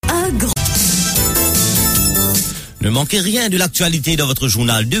grand... Ne manquez rien de l'actualité dans votre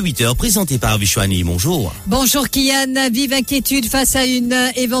journal de 8h présenté par Vishwani. Bonjour. Bonjour Kian. Vive inquiétude face à une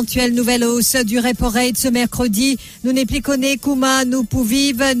éventuelle nouvelle hausse du repo rate ce mercredi. Nous n'épliconnez Kouma, nous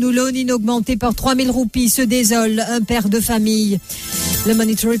pouvive, nous l'on augmenté par 3000 roupies se désole un père de famille. Le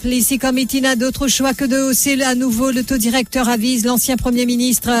Monetary Policy Committee n'a d'autre choix que de hausser à nouveau le taux directeur, avise l'ancien Premier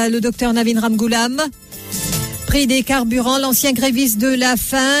ministre, le docteur Navin Ramgoolam. Prix des carburants, l'ancien gréviste de la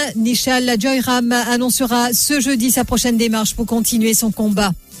faim, Nishal Joyram, annoncera ce jeudi sa prochaine démarche pour continuer son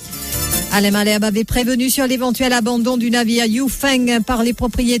combat. Alain Malherbe avait prévenu sur l'éventuel abandon du navire Yufeng par les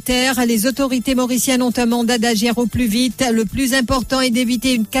propriétaires. Les autorités mauriciennes ont un mandat d'agir au plus vite. Le plus important est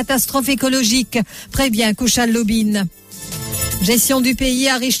d'éviter une catastrophe écologique, prévient Kushal Lobin. Gestion du pays,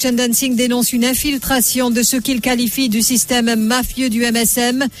 Harish Chandan Singh dénonce une infiltration de ce qu'il qualifie du système mafieux du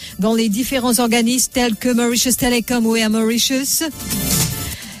MSM dans les différents organismes tels que Mauritius Telecom ou Air Mauritius.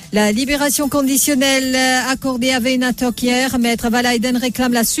 La libération conditionnelle accordée à Veinatok hier, Maître Valaiden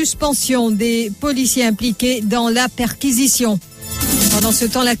réclame la suspension des policiers impliqués dans la perquisition. Pendant ce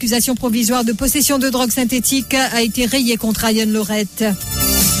temps, l'accusation provisoire de possession de drogue synthétique a été rayée contre Ian Lorette.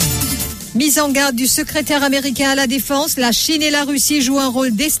 Mise en garde du secrétaire américain à la défense, la Chine et la Russie jouent un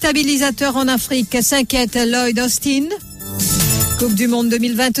rôle déstabilisateur en Afrique, s'inquiète Lloyd Austin. Coupe du Monde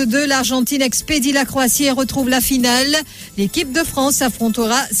 2022, l'Argentine expédie la Croatie et retrouve la finale. L'équipe de France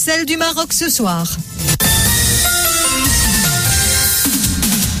affrontera celle du Maroc ce soir.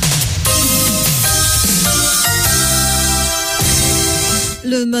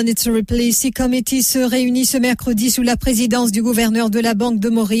 Le Monetary Policy Committee se réunit ce mercredi sous la présidence du gouverneur de la Banque de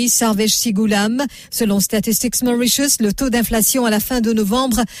Maurice, Sarvesh Sigoulam. Selon Statistics Mauritius, le taux d'inflation à la fin de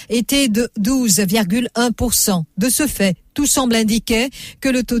novembre était de 12,1%. De ce fait, tout semble indiquer que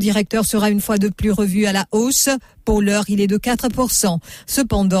le taux directeur sera une fois de plus revu à la hausse. Pour l'heure, il est de 4%.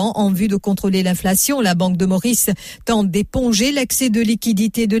 Cependant, en vue de contrôler l'inflation, la Banque de Maurice tente d'éponger l'excès de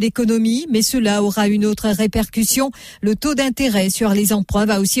liquidité de l'économie, mais cela aura une autre répercussion. Le taux d'intérêt sur les emprunts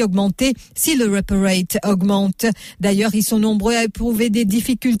va aussi augmenter si le repo rate augmente. D'ailleurs, ils sont nombreux à éprouver des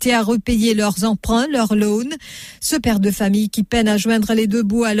difficultés à repayer leurs emprunts, leurs loans. Ce père de famille qui peine à joindre les deux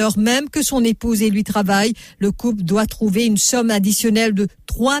bouts alors même que son épouse et lui travaillent, le couple doit trouver une somme additionnelle de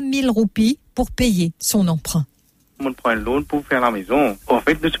 3000 roupies pour payer son emprunt. On prend un loan pour faire la maison. En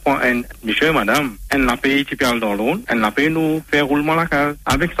fait, nous prenons un monsieur et madame, elle l'a payé typiquement dans le loan, elle l'a payé nous faire roulement la case.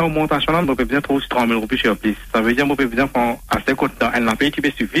 Avec sa augmentation là, on peut bien trouver 3000 roupies sur plus. Ça veut dire qu'on peut bien prendre assez de temps. Elle l'a payé qui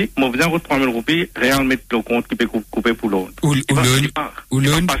peut suffire. On peut bien prendre 3000 roupies, réellement mettre le compte qui peut couper pour loan. Ou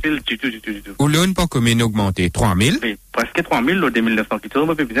loan pas comme une augmenté 3000. Oui, presque 3000, le 2900 qui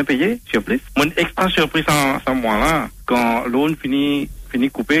on peut bien payer sur plus. Mon extra surprise en mois là, quand loan fini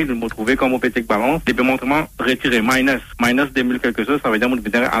coupé, je me trouvais comme au petit balance, des paiements retirés, minus 2000 quelque chose, ça veut dire que je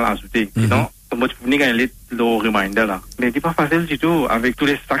vais ajouter. Donc, moi, je peux gagner le reminder là. Mais c'est pas facile du tout, avec tous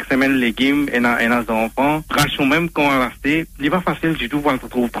les chaque semaine, légumes, et nos enfants, ration même quand on a acheté, c'est pas facile du tout pour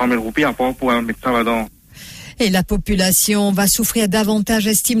trouver 3000 roupies à part pour mettre ça là-dedans. Et la population va souffrir davantage,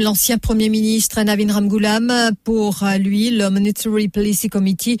 estime l'ancien Premier ministre Navin Ramgoolam. Pour lui, le Monetary Policy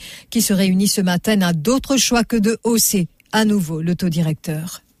Committee, qui se réunit ce matin, n'a d'autre choix que de hausser à nouveau le taux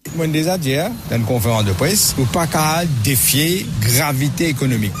directeur. Moi, déjà dit, dans une conférence de presse, pour pas qu'à défier gravité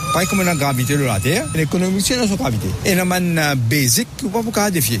économique. Pas comme la gravité de la Terre, l'économie, c'est notre gravité. Et la man basic, pas pour qu'à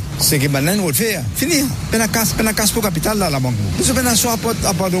défier. C'est que maintenant, on va faire. Fini. Peine à casse pour capital, là, la banque. Nous sommes maintenant sur à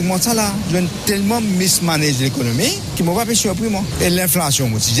part d'augmenter ça, là. Je tellement mismanage l'économie, qui m'a pas fait surpris, moi. Et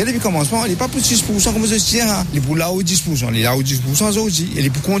l'inflation aussi. J'ai depuis le commencement, il n'est pas pour 6%, comme je dis, hein. Il est pour là où 10%. Il est là où 10% aussi. Il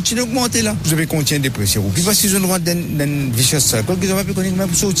est pour continuer d'augmenter, là. Vous avez continué de déprécier. Puis, parce qu'ils ont droit d'un vicious circle, qu'ils ont pas pu connaître même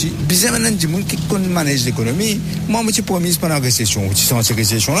pour ça. Bizarre maintenant du monde qui manage l'économie. Moi, je suis promis pendant la récession. Tu sens cette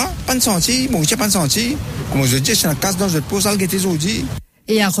récession là? Pas de senti. Moi, je n'ai pas de senti. Comme je dis, c'est un casse dans le pot, ça le guette aujourd'hui.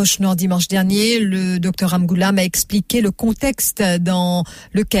 Et à Roche-Nord dimanche dernier, le docteur Ramgoolam a expliqué le contexte dans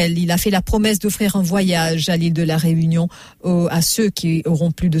lequel il a fait la promesse d'offrir un voyage à l'île de la Réunion à ceux qui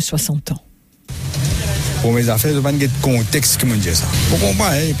auront plus de 60 ans. Pour mes affaires, je ne sais pas de contexte qui me dit ça. Pour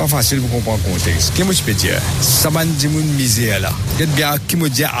comprendre, c'est pas facile pour comprendre le contexte. Qu'est-ce que je peux dire? Ça m'a dit une misère là. Qu'est-ce bien qui me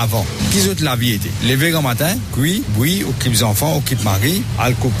dit avant? Qui autre la vie était? Lever le matin, oui, occupe les enfants, occupe mari,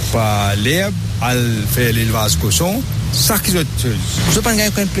 elle coupe l'herbe, elle fait l'élevage cochon. Ça qui autre chose. Je ne pas gagner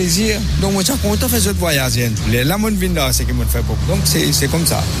aucun plaisir. Donc moi, je suis content de faire ce voyage. Là, mon vin là, c'est qui me fait beaucoup. Donc c'est comme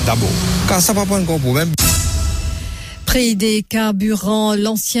ça, d'abord. Car ça ne va pas un gros problème. Prix des carburants,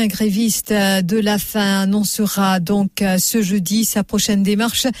 l'ancien gréviste de la faim annoncera donc ce jeudi sa prochaine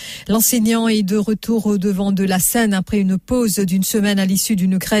démarche. L'enseignant est de retour au devant de la scène après une pause d'une semaine à l'issue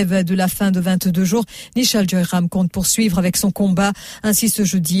d'une grève de la faim de 22 jours. Nishal Joyram compte poursuivre avec son combat. Ainsi, ce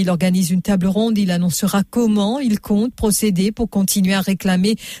jeudi, il organise une table ronde. Il annoncera comment il compte procéder pour continuer à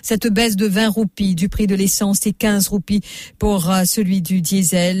réclamer cette baisse de 20 roupies du prix de l'essence et 15 roupies pour celui du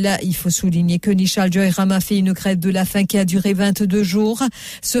diesel. Il faut souligner que Nishal Joyram a fait une grève de la faim qui a duré 22 jours.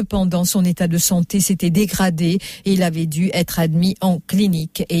 Cependant, son état de santé s'était dégradé et il avait dû être admis en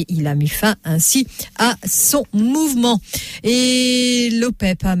clinique et il a mis fin ainsi à son mouvement. Et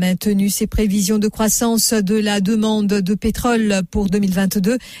l'OPEP a maintenu ses prévisions de croissance de la demande de pétrole pour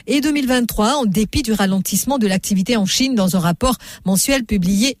 2022 et 2023 en dépit du ralentissement de l'activité en Chine dans un rapport mensuel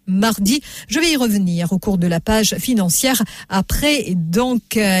publié mardi. Je vais y revenir au cours de la page financière après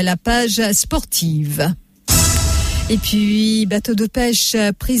donc la page sportive. Et puis, bateau de pêche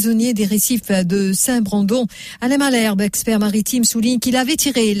prisonnier des récifs de Saint-Brandon. Alain Malherbe, expert maritime, souligne qu'il avait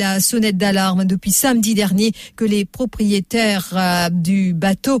tiré la sonnette d'alarme depuis samedi dernier que les propriétaires du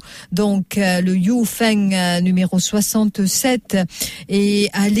bateau, donc le Yufeng numéro 67, et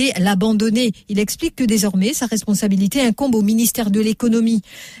allaient l'abandonner. Il explique que désormais, sa responsabilité incombe au ministère de l'économie.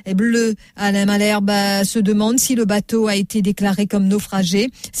 Et Bleu, Alain Malherbe se demande si le bateau a été déclaré comme naufragé.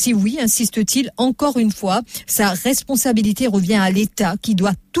 Si oui, insiste-t-il, encore une fois, sa responsabilité revient à l'État qui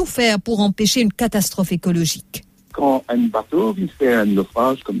doit tout faire pour empêcher une catastrophe écologique. Quand un bateau fait un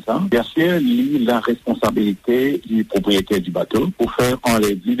naufrage comme ça, bien sûr, il a la responsabilité du propriétaire du bateau pour faire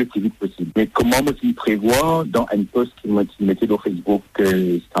enlever le plus vite possible. Mais comment il prévoit dans un post qu'il mettait sur Facebook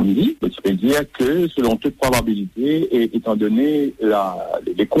samedi, tu peux dire que selon toute probabilité, et étant donné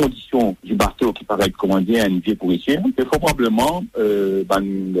les conditions du bateau qui paraît commander à une vieille pourriture, que probablement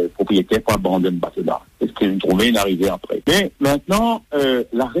le propriétaire peut abandonner le bateau-là. Est-ce qu'il trouvait une arrivée après? Mais maintenant,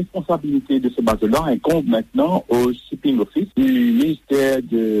 la responsabilité de ce bateau-là incombe maintenant au Shipping Office du ministère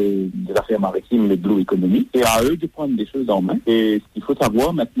de l'Affaires maritimes, le Blue Economy, et à eux de prendre des choses en main. Et ce qu'il faut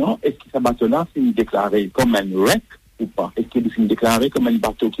savoir maintenant, est-ce que ce bateau-là finit déclaré comme un wreck ou pas? Est-ce qu'il finit déclaré comme un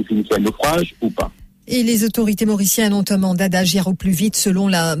bateau qui finit sur un naufrage ou pas? Et les autorités mauriciennes ont un mandat d'agir au plus vite selon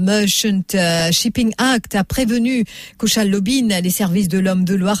la Merchant Shipping Act, a prévenu Kushal Lobin. Les services de l'Homme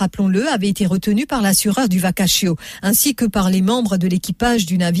de Loire, rappelons-le, avaient été retenus par l'assureur du Vacatio, ainsi que par les membres de l'équipage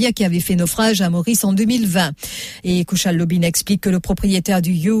du navire qui avait fait naufrage à Maurice en 2020. Et Kushal Lobin explique que le propriétaire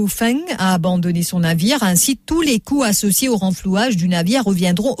du Yufeng a abandonné son navire. Ainsi, tous les coûts associés au renflouage du navire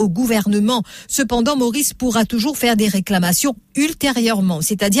reviendront au gouvernement. Cependant, Maurice pourra toujours faire des réclamations ultérieurement,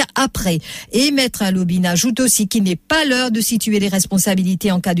 c'est-à-dire après. Et Maître Lobin ajoute aussi qu'il n'est pas l'heure de situer les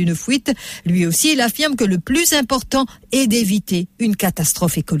responsabilités en cas d'une fuite. Lui aussi, il affirme que le plus important est d'éviter une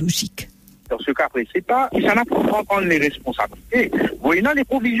catastrophe écologique. Dans ce cas précis, il s'en a pour prendre les responsabilités, voyant les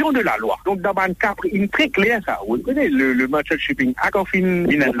provisions de la loi. Donc, dans un cas très clair, ça, vous connaissez, le Merchant Shipping Act,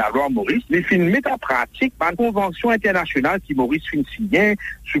 la loi Maurice, les films mettent en pratique une convention internationale qui Maurice fin signé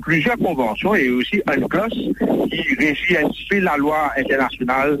sur plusieurs conventions et aussi une clause qui régit ainsi la loi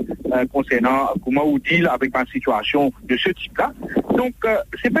internationale concernant comment on deal avec une situation de ce type-là. Donc,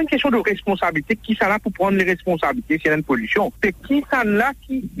 c'est pas une question de responsabilité, qui s'en a pour prendre les responsabilités s'il y a une pollution. C'est qui s'en a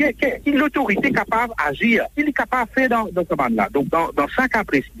qui l'autorité capable d'agir, il est capable de faire dans ce mandat-là. Donc, dans ce cas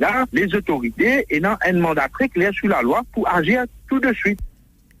précis-là, les autorités ayant un mandat très clair sur la loi pour agir tout de suite.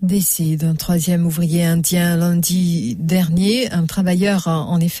 Décès d'un troisième ouvrier indien lundi dernier. Un travailleur,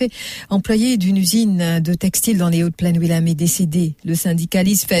 en effet, employé d'une usine de textile dans les Hautes-Plaines Willam est décédé. Le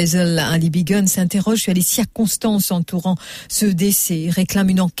syndicaliste Faisal Ali Bigun s'interroge sur les circonstances entourant ce décès, réclame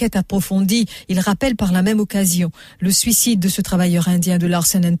une enquête approfondie. Il rappelle par la même occasion le suicide de ce travailleur indien de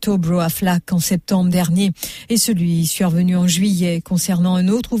Larsen & Toubro à Flac en septembre dernier et celui survenu en juillet concernant un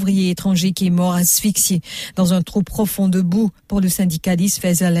autre ouvrier étranger qui est mort asphyxié dans un trou profond de boue. Pour le syndicaliste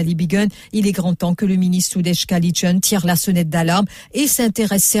Faisal Ali Bigun, il est grand temps que le ministre Sudesh Kalichun tire la sonnette d'alarme et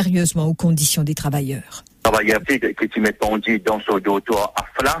s'intéresse sérieusement aux conditions des travailleurs. Travailleurs que tu m'as pendu dans ce dos à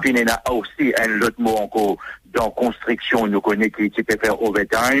Fla, il y a aussi un autre mot encore dans construction, nous connaissons qui peut faire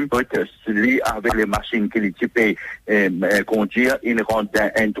overtime, celui avec les machines qui peut conduire, il rentre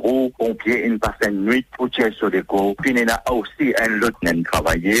dans un trou, pompier, il passe une nuit, pour tirer sur les cours. Puis il y a aussi un autre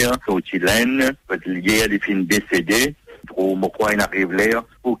travailleur, Sotilène, hier, il finit décédé. Pourquoi il arrive là,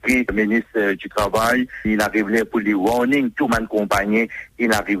 pour qui le ministre du Travail, il arrive là pour les warnings, tout le monde compagnie,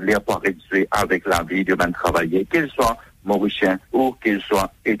 il arrive là pour réduire avec la vie de man travailler, qu'il soit mauricien ou qu'il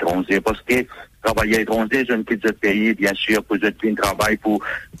soit étranger. Parce que travailler étranger, je ne quitte ce pays, bien sûr, pour un travail pour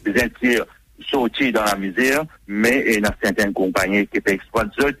sentir sortir dans la misère, mais il y a certaines compagnies qui peuvent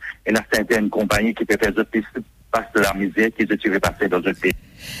exploiter, il y a certaines compagnies qui peuvent faire face à la misère qui se serait passée dans un pays.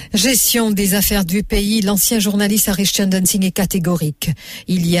 Gestion des affaires du pays, l'ancien journaliste Harish Chandan Singh est catégorique.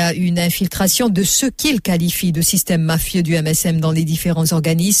 Il y a une infiltration de ce qu'il qualifie de système mafieux du MSM dans les différents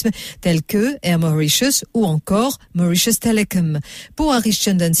organismes tels que Air Mauritius ou encore Mauritius Telecom. Pour Harish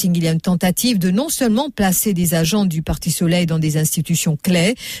Chandan Singh, il y a une tentative de non seulement placer des agents du Parti Soleil dans des institutions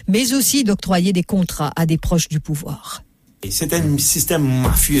clés, mais aussi d'octroyer des contrats à des proches du pouvoir. C'est un système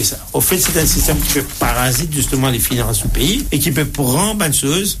mafieux, ça. Au fait, c'est un système qui peut parasiter justement les finances du pays et qui peut prendre une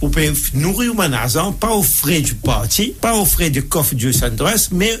chose, ou peut nourrir un argent, pas aux frais du parti, pas aux frais du coffre du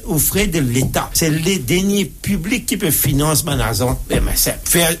Centre-Ouest, mais aux frais de l'État. C'est les deniers publics qui peuvent financer un argent MSM.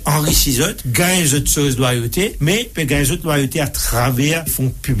 Faire enrichir eux, gagner autres choses de loyauté, mais peut gagner autres loyauté à travers les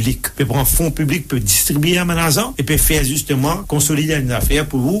fonds publics. Peut prendre fonds publics, peut distribuer un argent et peut faire justement consolider une affaire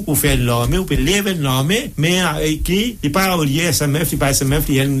pour vous, pour faire l'armée, ou peut lever l'armée, mais qui n'est pas lié à SMF, c'est pas SMF,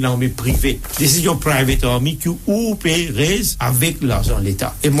 il y a une armée privée. Décision private army qui ou paierait avec l'argent de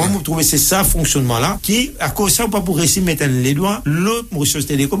l'État. Et moi, je trouve que c'est ça fonctionnement-là qui, à cause de ça, pas pour réussir mettre les doigts, le Mauritius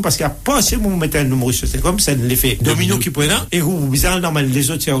Telecom, parce qu'il n'y a pas seulement mettre le Mauritius Telecom, c'est l'effet domino qui prend là, et vous bizarre dans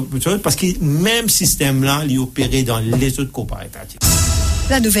les autres, parce que même système-là, il est opéré dans les autres coopératives.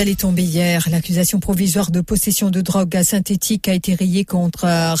 La nouvelle est tombée hier. L'accusation provisoire de possession de drogue synthétique a été rayée contre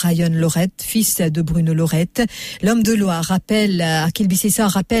Ryan Lorette, fils de Bruno Lorette. L'homme de loi Akil Bissessa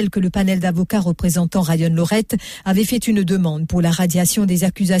rappelle que le panel d'avocats représentant Ryan Lorette avait fait une demande pour la radiation des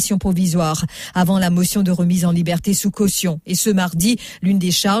accusations provisoires avant la motion de remise en liberté sous caution. Et ce mardi, l'une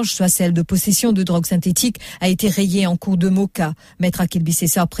des charges, soit celle de possession de drogue synthétique, a été rayée en cours de Moka. Maître Akil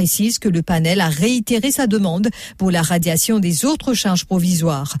Bissessa précise que le panel a réitéré sa demande pour la radiation des autres charges provisoires.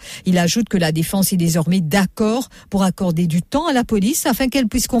 Il ajoute que la défense est désormais d'accord pour accorder du temps à la police afin qu'elle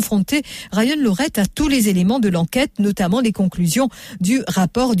puisse confronter Ryan Lorette à tous les éléments de l'enquête, notamment les conclusions du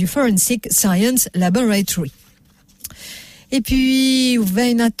rapport du Forensic Science Laboratory. Et puis,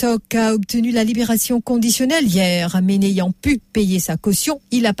 Veinatok a obtenu la libération conditionnelle hier, mais n'ayant pu payer sa caution,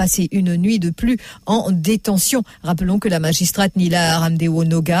 il a passé une nuit de plus en détention. Rappelons que la magistrate Nila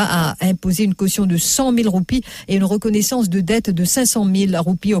Ramdewonoga a imposé une caution de 100 000 roupies et une reconnaissance de dette de 500 000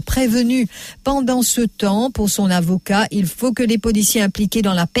 roupies aux prévenus. Pendant ce temps, pour son avocat, il faut que les policiers impliqués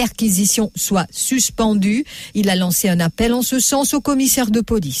dans la perquisition soient suspendus. Il a lancé un appel en ce sens au commissaire de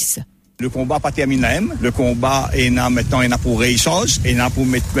police. Le combat pas terminé là même. Le combat est maintenant pour rééchange, et pour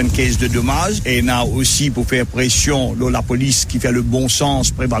mettre une caisse de dommages, et aussi pour faire pression la police qui fait le bon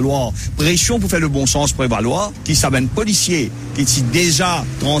sens prévaloir. Pression pour faire le bon sens prévaloir, qui s'amène policier qui est déjà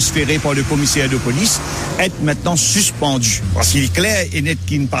transféré par le commissaire de police, être maintenant suspendu. Parce qu'il est clair et net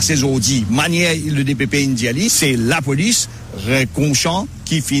qu'il ne passe aujourd'hui. Manière le DPP indiali, c'est la police conscient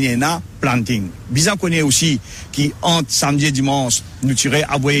qui finit na planting. Bizarre connaît aussi qui entre samedi et dimanche nous tirait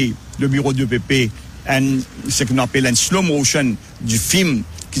avouer le bureau de DPP ce qu'on appelle un slow motion du film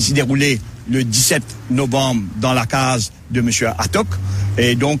qui s'est déroulé le 17 novembre dans la case de monsieur Atok,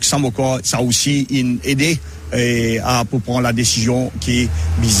 et donc ça a aussi aidé pour prendre la décision qui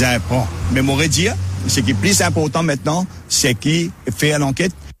bizarre prend. Mais m'aurait dire ce qui est plus important maintenant, c'est qui fait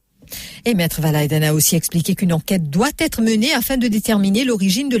l'enquête. Et Maître Valaiden a aussi expliqué qu'une enquête doit être menée afin de déterminer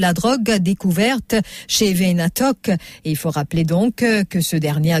l'origine de la drogue découverte chez Veinatok. Et il faut rappeler donc que ce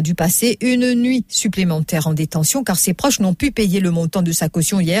dernier a dû passer une nuit supplémentaire en détention car ses proches n'ont pu payer le montant de sa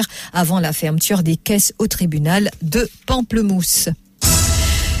caution hier avant la fermeture des caisses au tribunal de Pamplemousse.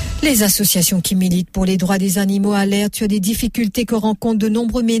 Les associations qui militent pour les droits des animaux alertent sur des difficultés que rencontrent de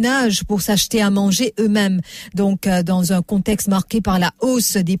nombreux ménages pour s'acheter à manger eux-mêmes. Donc, dans un contexte marqué par la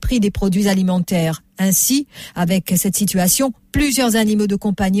hausse des prix des produits alimentaires. Ainsi, avec cette situation, plusieurs animaux de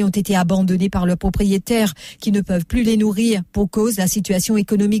compagnie ont été abandonnés par leurs propriétaires qui ne peuvent plus les nourrir pour cause de la situation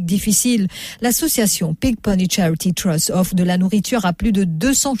économique difficile. L'association Pig Pony Charity Trust offre de la nourriture à plus de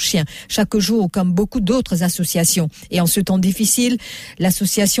 200 chiens chaque jour, comme beaucoup d'autres associations. Et en ce temps difficile,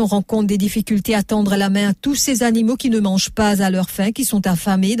 l'association rencontre des difficultés à tendre la main à tous ces animaux qui ne mangent pas à leur faim, qui sont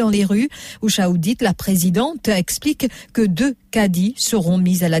affamés dans les rues. Usha Oudit, la présidente, explique que 2 caddies seront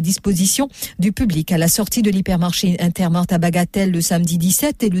mises à la disposition du public à la sortie de l'hypermarché Intermart à Bagatelle le samedi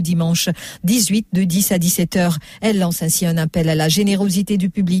 17 et le dimanche 18 de 10 à 17h. Elle lance ainsi un appel à la générosité du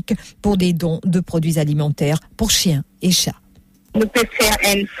public pour des dons de produits alimentaires pour chiens et chats. Nous pouvons faire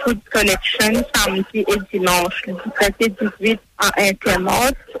une food collection samedi et dimanche, le 17 et 18 à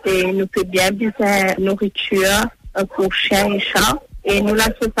Intermart, et nous pouvons bien besoin de nourriture pour chiens et chats. Et nous,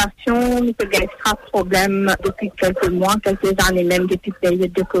 l'association, nous avons extra problème depuis quelques mois, quelques années même depuis la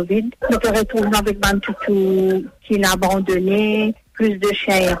période de Covid. Nous nous retrouvons avec un toutou qui est abandonné, plus de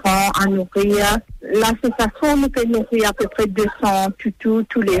chiens errants à nourrir. L'association nous peut nourrir à peu près 200 toutous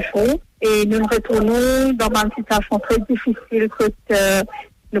tous les jours. et nous nous retrouvons dans une situation très difficile que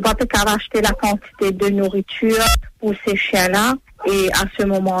nous ne pouvons pas acheter la quantité de nourriture pour ces chiens-là. Et à ce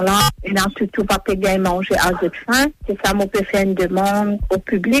moment-là, il n'a surtout pas pu manger à cette fin. C'est ça, on peut faire une demande au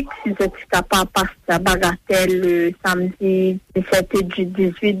public si vous êtes capable de passer à bagatelle le samedi 17 et du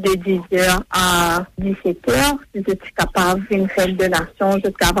 18 de 10h à 17h. Si vous êtes capable de faire une donation, vous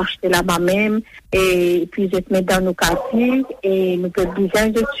êtes capable d'acheter là-bas même. Et puis, vous êtes mis dans nos quartiers et nous avons besoin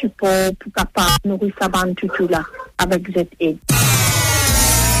de support pour capable nourrir ça dans tout là avec cette aide.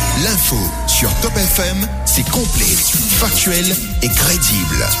 L'info sur Top FM, c'est complet, factuel et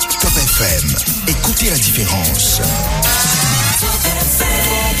crédible. Top FM, écoutez la différence.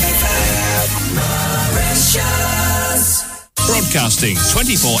 Broadcasting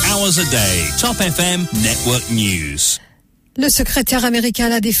 24 hours a day. Top FM Network News. Le secrétaire américain à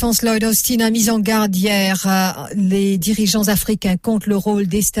la Défense Lloyd Austin a mis en garde hier les dirigeants africains contre le rôle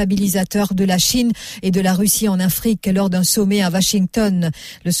déstabilisateur de la Chine et de la Russie en Afrique lors d'un sommet à Washington.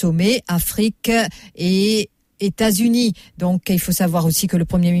 Le sommet Afrique et États-Unis. Donc, il faut savoir aussi que le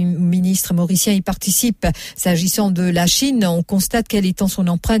Premier ministre mauricien y participe. S'agissant de la Chine, on constate qu'elle étend son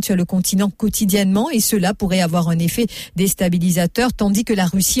empreinte sur le continent quotidiennement et cela pourrait avoir un effet déstabilisateur, tandis que la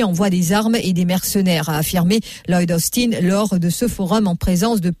Russie envoie des armes et des mercenaires, a affirmé Lloyd Austin lors de ce forum en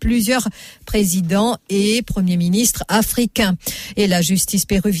présence de plusieurs présidents et premiers ministres africains. Et la justice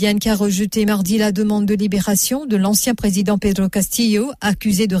péruvienne qui a rejeté mardi la demande de libération de l'ancien président Pedro Castillo,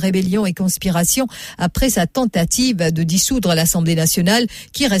 accusé de rébellion et conspiration après sa tentative de dissoudre l'Assemblée nationale,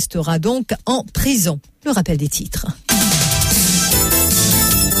 qui restera donc en prison. Le rappel des titres.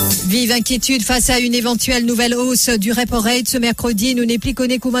 Vive inquiétude face à une éventuelle nouvelle hausse du repo rate ce mercredi. Nous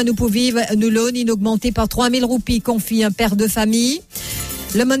n'éplicone kuma nous pouvive nous loan inaugmenté par 3 000 roupies, confie un père de famille.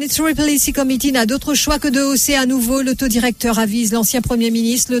 Le Monetary Policy Committee n'a d'autre choix que de hausser à nouveau le taux directeur, avise l'ancien Premier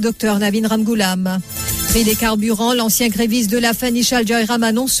ministre, le Dr Navin Ramgoolam. Prix des carburants, l'ancien gréviste de la Nishal Jairam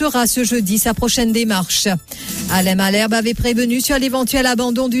annoncera ce jeudi sa prochaine démarche. Alem Alerbe avait prévenu sur l'éventuel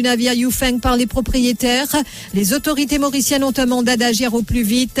abandon du navire Yufeng par les propriétaires. Les autorités mauriciennes ont un mandat d'agir au plus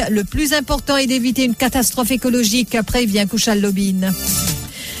vite. Le plus important est d'éviter une catastrophe écologique, prévient Kushal Lobin.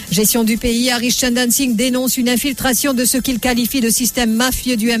 Gestion du pays, Harish Chandan Singh dénonce une infiltration de ce qu'il qualifie de système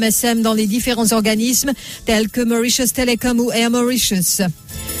mafieux du MSM dans les différents organismes tels que Mauritius Telecom ou Air Mauritius.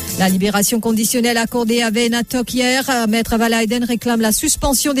 La libération conditionnelle accordée à Venatok hier, Maître Valaiden réclame la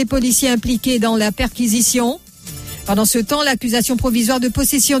suspension des policiers impliqués dans la perquisition. Pendant ce temps, l'accusation provisoire de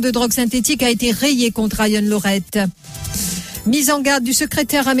possession de drogue synthétique a été rayée contre Ryan Lorette. Mise en garde du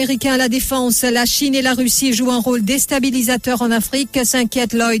secrétaire américain à la Défense, la Chine et la Russie jouent un rôle déstabilisateur en Afrique,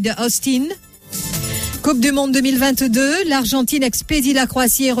 s'inquiète Lloyd Austin. Coupe du Monde 2022, l'Argentine expédie la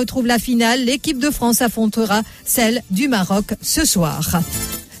Croatie et retrouve la finale. L'équipe de France affrontera celle du Maroc ce soir.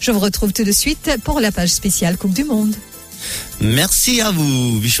 Je vous retrouve tout de suite pour la page spéciale Coupe du Monde. Merci à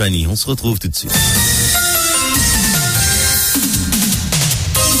vous, Vishwani. On se retrouve tout de suite.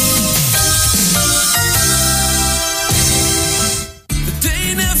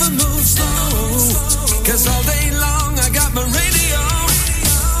 Cause all day long I got my radio,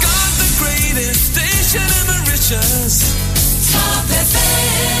 got the greatest station in Mauritius, Top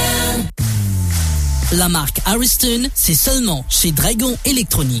FM. La marque Ariston, c'est seulement chez Dragon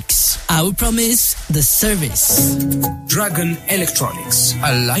Electronics. Our promise, the service. Dragon Electronics,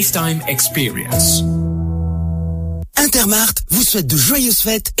 a lifetime experience. Intermart vous souhaite de joyeuses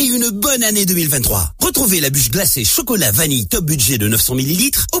fêtes et une bonne année 2023. Retrouvez la bûche glacée chocolat vanille top budget de 900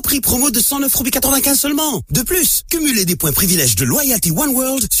 ml au prix promo de 109,95 € seulement. De plus, cumulez des points privilèges de Loyalty One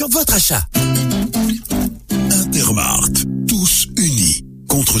World sur votre achat. Intermart, tous unis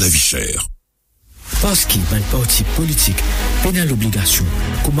contre la vie chère. Parce qu'il y a un parti politique, pénal l'obligation,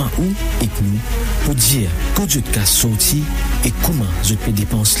 comment ou et nous, pour dire que je te casse sorti et comment je te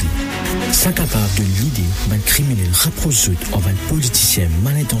dépense li. C'est capable de l'idée d'un criminel rapproche ou d'un politicien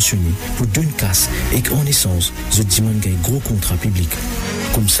mal intentionné pour d'une casse et qu'en essence, je demande un gros contrat public.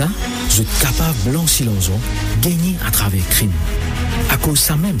 Comme ça, je suis capable de blanchir l'argent, gagner à travers crime. À cause de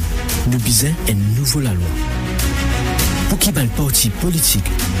ça même, nous bisons un nouveau la loi. Pour qu'il y ait un parti politique,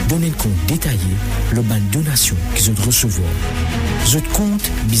 donner le compte détaillé, le ban donation qu'ils ont recevoir. Je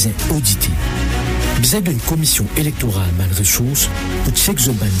compte bien audité. Bien d'une commission électorale mal ressources pour checker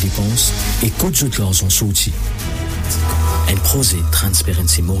le ban dépenses et code de l'argent sorti. Un projet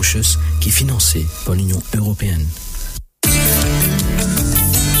Transparency Mauritius qui est financé par l'Union européenne.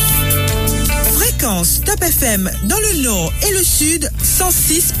 Fréquence Top FM dans le nord et le sud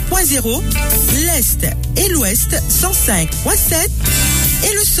 106.0, l'est et l'ouest 105.7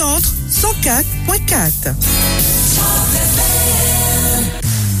 et le centre 104.4.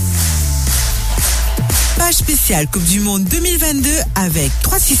 Page spéciale Coupe du Monde 2022 avec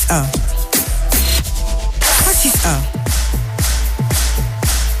 361. 361.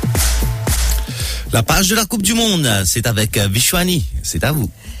 La page de la Coupe du Monde, c'est avec Vishwani. C'est à vous.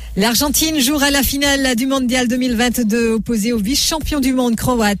 L'Argentine jouera la finale du Mondial 2022 opposée au vice-champion du monde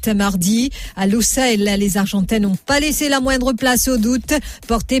croate mardi. À Lusail, les Argentins n'ont pas laissé la moindre place au doute.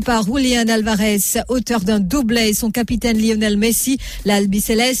 Porté par Julián Alvarez, auteur d'un doublé, et son capitaine Lionel Messi,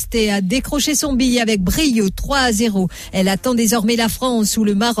 l'Albiceleste a décroché son billet avec brio 3-0. Elle attend désormais la France ou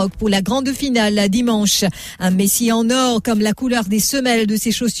le Maroc pour la grande finale dimanche. Un Messi en or comme la couleur des semelles de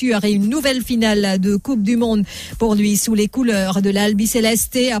ses chaussures et une nouvelle finale de Coupe du Monde pour lui sous les couleurs de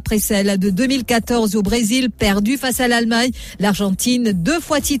l'Albiceleste. Après celle de 2014 au Brésil, perdue face à l'Allemagne, l'Argentine 2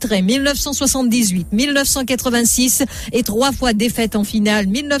 fois titrée 1978, 1986 et 3 fois défaite en finale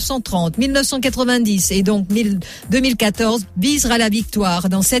 1930, 1990 et donc 2014 visera la victoire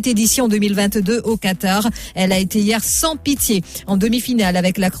dans cette édition 2022 au Qatar. Elle a été hier sans pitié en demi-finale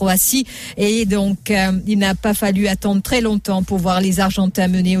avec la Croatie et donc il n'a pas fallu attendre très longtemps pour voir les Argentins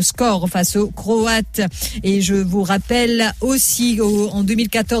mener au score face aux Croates. Et je vous rappelle aussi en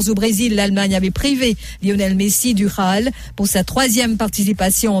 2014 au Brésil, l'Allemagne avait privé Lionel Messi du Real pour sa 3e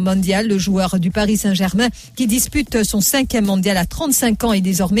participation au mondial. Le joueur du Paris Saint-Germain qui dispute son 5e mondial à 35 ans et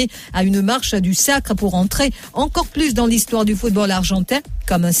désormais à une marche du sacre pour entrer encore plus dans l'histoire du football argentin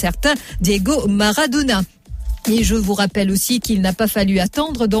comme un certain Diego Maradona. Et je vous rappelle aussi qu'il n'a pas fallu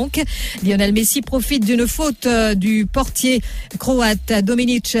attendre donc. Lionel Messi profite d'une faute du portier croate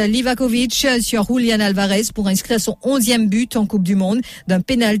Dominic Livakovic sur Julián Alvarez pour inscrire son 11e but en Coupe du Monde d'un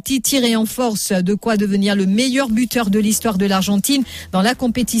penalty tiré en force, de quoi devenir le meilleur buteur de l'histoire de l'Argentine dans la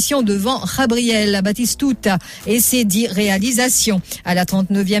compétition devant Gabriel Batistuta et ses 10 réalisations. À la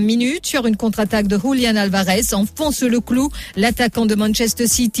 39e minute, sur une contre-attaque de Julián Alvarez, enfonce le clou. L'attaquant de Manchester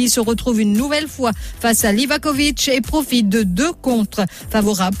City se retrouve une nouvelle fois face à Livakovic et profite de 2 contres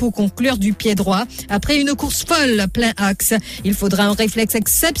favorables pour conclure du pied droit. Après une course folle plein axe, il faudra un réflexe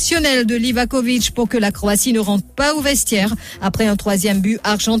exceptionnel de Livakovic pour que la Croatie ne rentre pas au vestiaire. Après un 3e but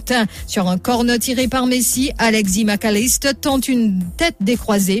argentin sur un corner tiré par Messi, Alexis McAllister tente une tête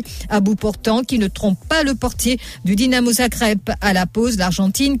décroisée à bout portant qui ne trompe pas le portier du Dinamo Zagreb. À la pause,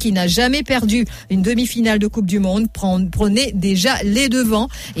 l'Argentine, qui n'a jamais perdu une demi-finale de Coupe du Monde, prenait déjà les devants.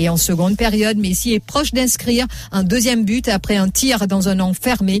 Et en seconde période, Messi est proche d'inscrire un 2e but après un tir dans un angle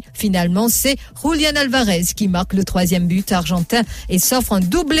fermé. Finalement, c'est Julián Alvarez qui marque le 3e but argentin et s'offre un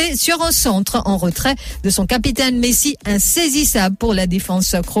doublé sur un centre en retrait de son capitaine Messi, insaisissable pour la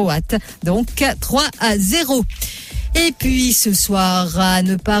défense croate. Donc 3-0. Et puis ce soir, à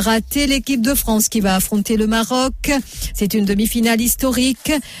ne pas rater l'équipe de France qui va affronter le Maroc. C'est une demi-finale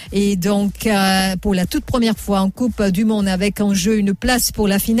historique et donc pour la toute première fois en Coupe du Monde avec en jeu une place pour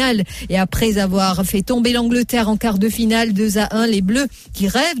la finale. Et après avoir fait tomber l'Angleterre en quart de finale 2-1, les Bleus qui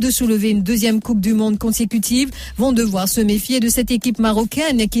rêvent de soulever une 2e Coupe du Monde consécutive vont devoir se méfier de cette équipe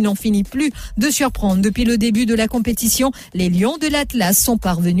marocaine qui n'en finit plus de surprendre. Depuis le début de la compétition, les Lions de l'Atlas sont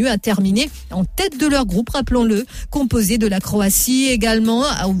parvenus à terminer en tête de leur groupe, rappelons-le, composé de la Croatie également,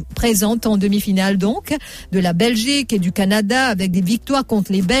 présente en demi-finale donc, de la Belgique et du Canada avec des victoires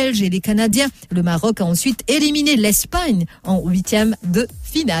contre les Belges et les Canadiens. Le Maroc a ensuite éliminé l'Espagne en 8e de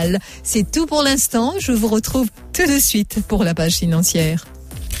finale. C'est tout pour l'instant. Je vous retrouve tout de suite pour la page financière.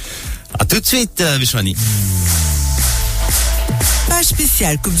 À tout de suite, Vishwani. Page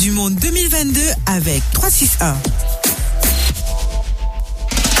spéciale Coupe du Monde 2022 avec 361.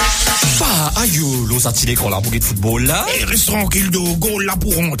 Bah, aïe, l'os a tiré quand la bouquet de football là. Eh, reste tranquille de goal là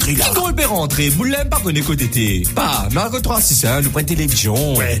pour rentrer là. Qui goal peut rentrer? Vous l'aimez pas connaître côté t'es. Bah, mais à 361, nous prenons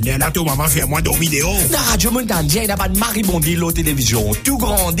télévision. Ouais, là, toi, maman, fais-moi de vidéo. La radio montagne, il n'a pas de maribondi l'eau télévision. Tout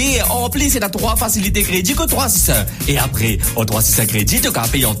grandi, en plus, c'est la 3 facilité crédit que 361. Et après, en 361 crédit, tu as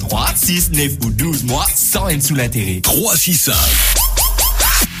payé en 3, 6, 9 ou 12 mois sans une sous l'intérêt. 361.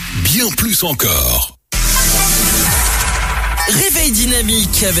 Bien plus encore. Réveil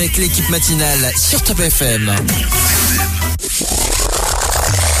dynamique avec l'équipe matinale sur Top FM.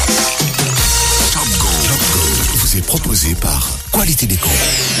 Top Go vous est proposé par Qualité Décor.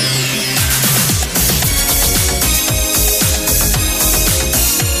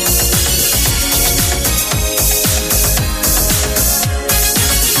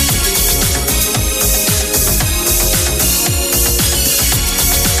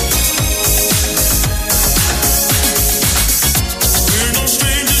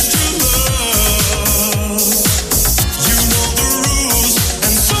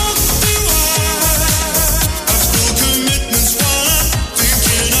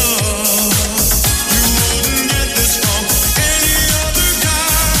 Thinking of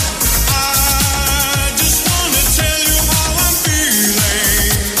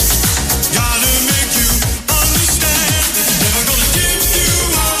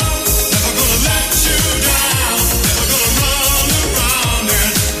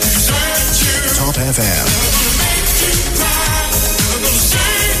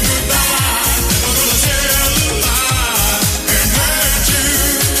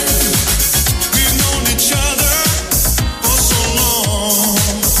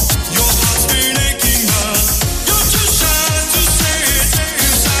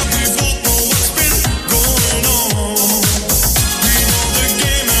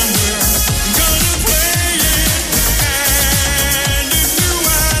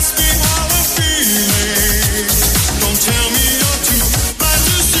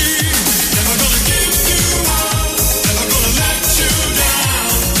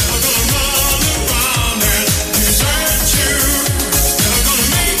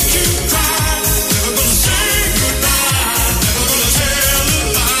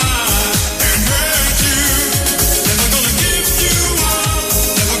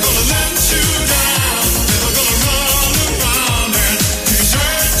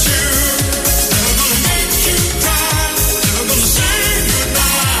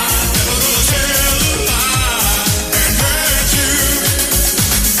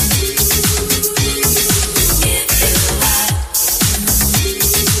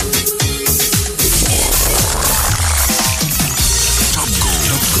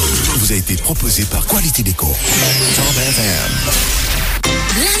vous a été proposé par Quality Déco. Top FM.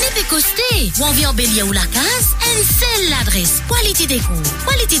 L'année pécosté, ou envie embellir ou la case, c'est l'adresse Quality Déco.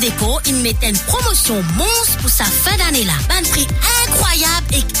 Quality Déco, ils mettent une promotion monstre pour sa fin d'année là. Un prix incroyable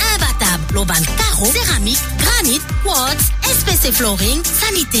et imbattable. L'auban carreau, céramique, granit, quartz, SPC flooring,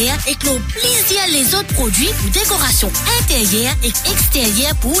 sanitaire et clos plaisir les autres produits pour décoration intérieure et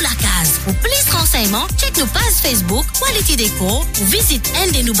extérieure pour la case. Pour plus de renseignements, check nos pages Facebook Quality Déco ou visite un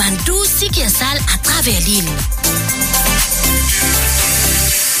de nos bandes 12 succursales à travers l'île.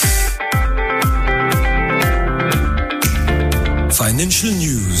 Financial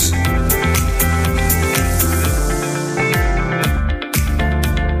News.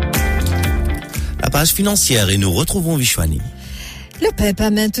 La page financière et nous retrouvons Vishwani. Le PEP a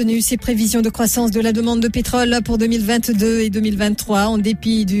maintenu ses prévisions de croissance de la demande de pétrole pour 2022 et 2023 en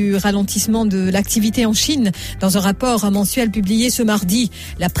dépit du ralentissement de l'activité en Chine. Dans un rapport mensuel publié ce mardi,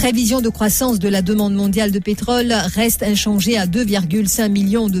 la prévision de croissance de la demande mondiale de pétrole reste inchangée à 2,5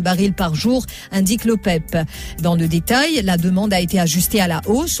 millions de barils par jour, indique l'OPEP. Dans le détail, la demande a été ajustée à la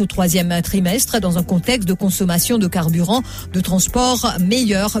hausse au troisième trimestre dans un contexte de consommation de carburant de transport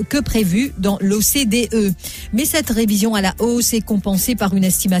meilleur que prévu dans l'OCDE. Mais cette révision à la hausse est compensée par une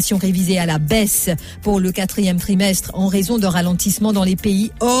estimation révisée à la baisse pour le quatrième trimestre en raison de ralentissement dans les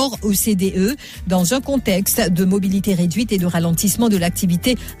pays hors OCDE dans un contexte de mobilité réduite et de ralentissement de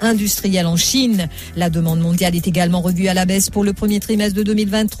l'activité industrielle en Chine. La demande mondiale est également revue à la baisse pour le premier trimestre de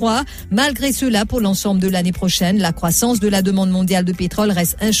 2023. Malgré cela, pour l'ensemble de l'année prochaine, la croissance de la demande mondiale de pétrole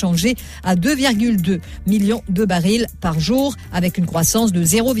reste inchangée à 2,2 millions de barils par jour avec une croissance de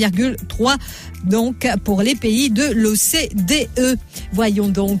 0,3 donc pour les pays de l'OCDE. Voyons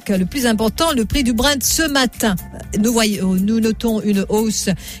donc le plus important, le prix du Brent ce matin. Nous notons une hausse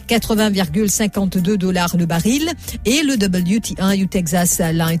 80,52 $ le baril et le WTI Texas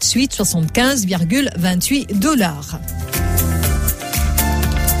Light Sweet 75,28 $.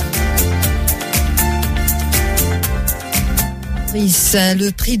 Le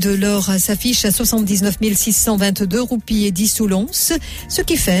prix de l'or s'affiche à 79 622 roupies et 10 sous l'once, ce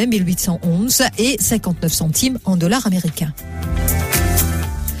qui fait 1811 et 59 centimes en dollars américains.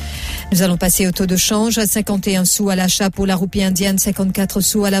 Nous allons passer au taux de change à 51 sous à l'achat pour la roupie indienne, 54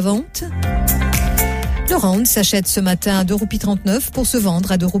 sous à la vente. Le rand s'achète ce matin à 2,39 roupies pour se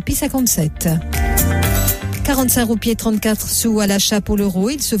vendre à 2,57 roupies. 45 roupies et 34 sous à l'achat pour l'euro,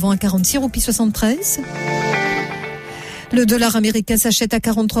 il se vend à 46,73 roupies. Le dollar américain s'achète à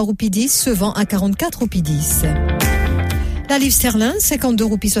 43,10 roupies, se vend à 44,10 roupies. La livre sterling, 52,65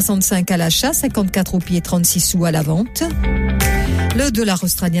 roupies à l'achat, 54 roupies et 36 sous à la vente. Le dollar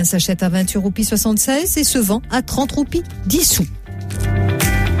australien s'achète à 28,76 roupies et se vend à 30 roupies 10 sous.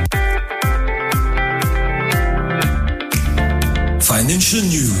 Financial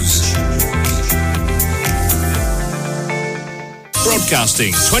News.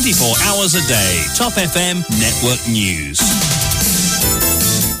 Broadcasting 24 hours a day. Top FM Network News.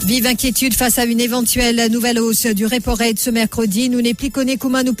 Vive inquiétude face à une éventuelle nouvelle hausse du repo rate ce mercredi. Nous n'est plus connu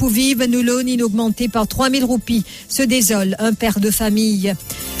comment nous pouvive, nous l'on augmenté par 3000 roupies. Se désole un père de famille.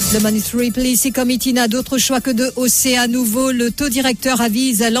 Le Monetary Policy Committee n'a d'autre choix que de hausser à nouveau. Le taux directeur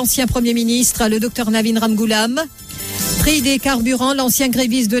avise l'ancien Premier ministre, le Dr Navin Ramgoolam. Prix des carburants, l'ancien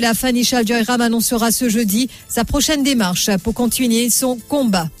gréviste de la Fanisha Joyram annoncera ce jeudi sa prochaine démarche pour continuer son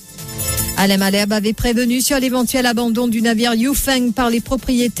combat. Alain Malherbe avait prévenu sur l'éventuel abandon du navire Yufeng par les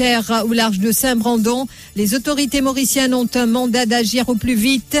propriétaires au large de Saint-Brandon. Les autorités mauriciennes ont un mandat d'agir au plus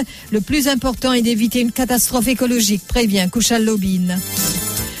vite. Le plus important est d'éviter une catastrophe écologique, prévient Kushal Lobin.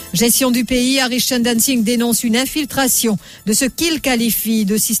 Gestion du pays, Harish Chandan Singh dénonce une infiltration de ce qu'il qualifie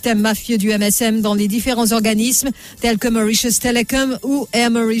de système mafieux du MSM dans les différents organismes tels que Mauritius Telecom ou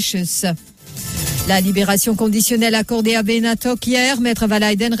Air Mauritius. La libération conditionnelle accordée à Benatok hier, Maître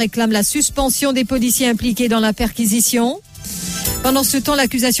Valaiden réclame la suspension des policiers impliqués dans la perquisition. Pendant ce temps,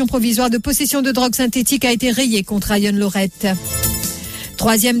 l'accusation provisoire de possession de drogue synthétique a été rayée contre Ayan Lorette.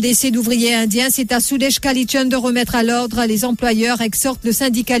 Troisième décès d'ouvriers indiens, c'est à Sudesh Kalichan de remettre à l'ordre. Les employeurs exhortent le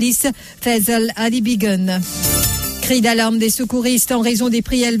syndicaliste Faisal Ali Bigan. Cri d'alarme des secouristes en raison des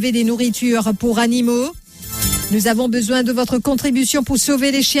prix élevés des nourritures pour animaux. Nous avons besoin de votre contribution pour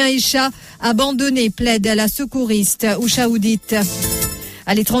sauver les chiens et chats abandonnés, plaide la secouriste Usha Oudit.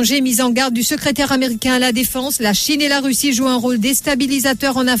 À l'étranger, mise en garde du secrétaire américain à la défense, la Chine et la Russie jouent un rôle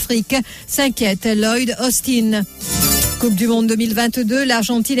déstabilisateur en Afrique, s'inquiète Lloyd Austin. Coupe du Monde 2022,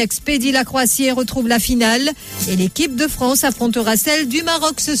 l'Argentine expédie la Croatie et retrouve la finale. Et l'équipe de France affrontera celle du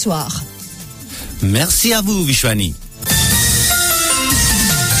Maroc ce soir. Merci à vous, Vishwani.